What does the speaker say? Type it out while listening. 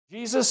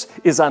Jesus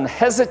is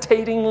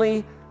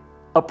unhesitatingly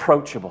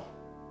approachable.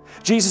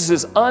 Jesus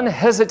is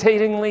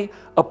unhesitatingly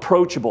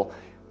approachable.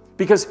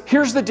 Because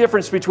here's the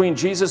difference between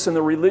Jesus and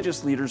the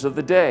religious leaders of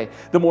the day.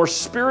 The more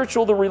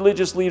spiritual the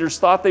religious leaders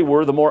thought they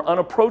were, the more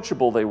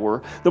unapproachable they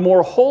were. The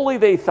more holy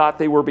they thought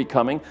they were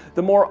becoming,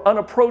 the more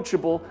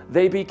unapproachable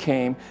they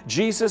became.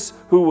 Jesus,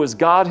 who was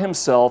God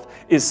himself,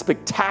 is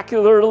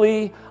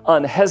spectacularly,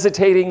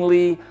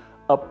 unhesitatingly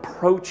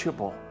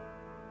approachable.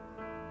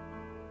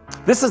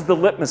 This is the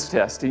litmus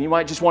test, and you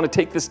might just want to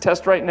take this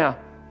test right now.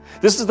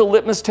 This is the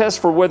litmus test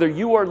for whether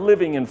you are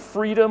living in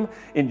freedom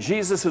in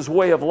Jesus'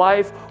 way of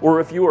life or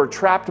if you are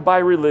trapped by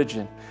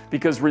religion.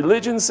 Because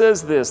religion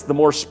says this: the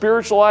more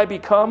spiritual I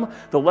become,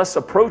 the less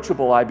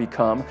approachable I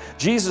become.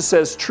 Jesus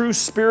says true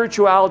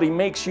spirituality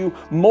makes you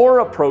more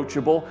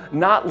approachable,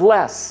 not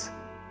less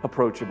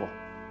approachable.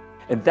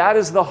 And that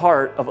is the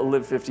heart of a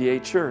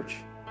Live58 church.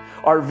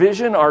 Our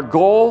vision, our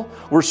goal,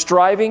 we're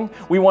striving.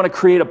 We want to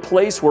create a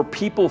place where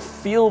people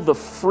feel the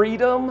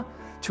freedom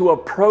to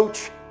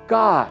approach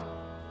God.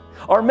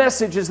 Our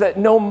message is that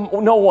no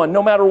one,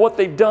 no matter what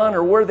they've done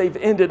or where they've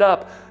ended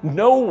up,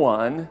 no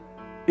one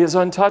is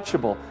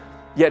untouchable.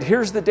 Yet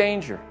here's the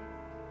danger.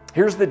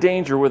 Here's the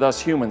danger with us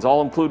humans.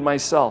 I'll include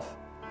myself.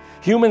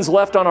 Humans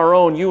left on our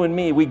own, you and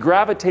me, we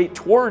gravitate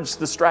towards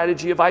the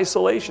strategy of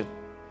isolation.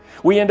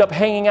 We end up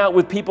hanging out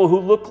with people who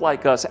look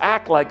like us,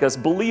 act like us,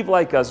 believe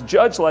like us,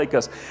 judge like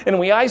us, and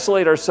we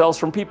isolate ourselves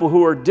from people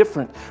who are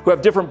different, who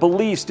have different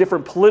beliefs,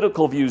 different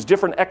political views,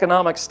 different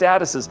economic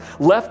statuses.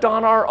 Left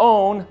on our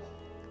own,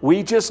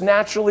 we just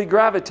naturally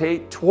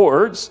gravitate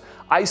towards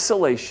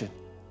isolation.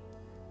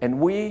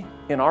 And we,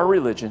 in our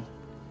religion,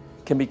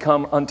 can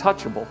become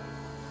untouchable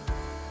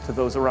to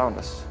those around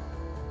us.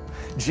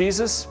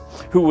 Jesus,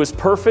 who was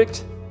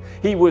perfect,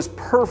 he was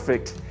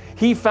perfect.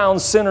 He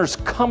found sinners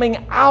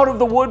coming out of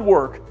the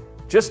woodwork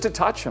just to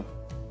touch him.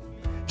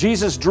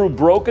 Jesus drew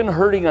broken,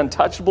 hurting,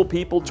 untouchable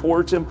people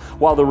towards him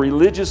while the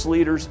religious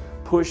leaders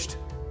pushed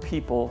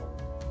people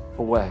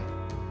away.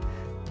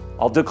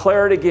 I'll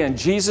declare it again.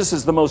 Jesus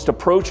is the most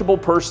approachable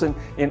person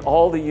in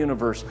all the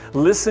universe.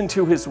 Listen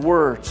to his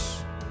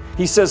words.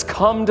 He says,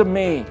 "Come to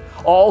me,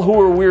 all who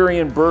are weary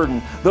and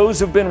burdened, those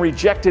who've been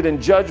rejected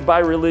and judged by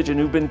religion,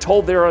 who've been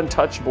told they're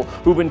untouchable,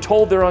 who've been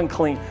told they're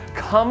unclean.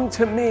 Come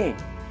to me,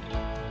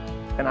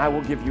 and I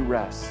will give you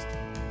rest."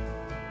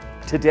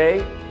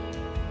 Today,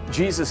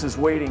 Jesus is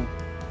waiting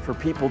for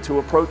people to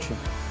approach him.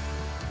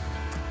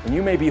 And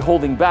you may be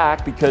holding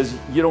back because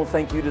you don't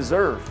think you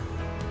deserve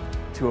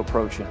to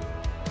approach him.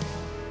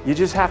 You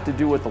just have to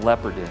do what the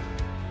leper did.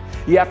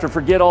 You have to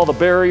forget all the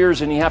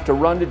barriers and you have to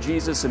run to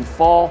Jesus and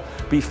fall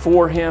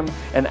before him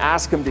and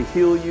ask him to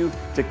heal you,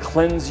 to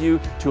cleanse you,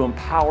 to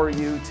empower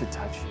you, to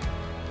touch you.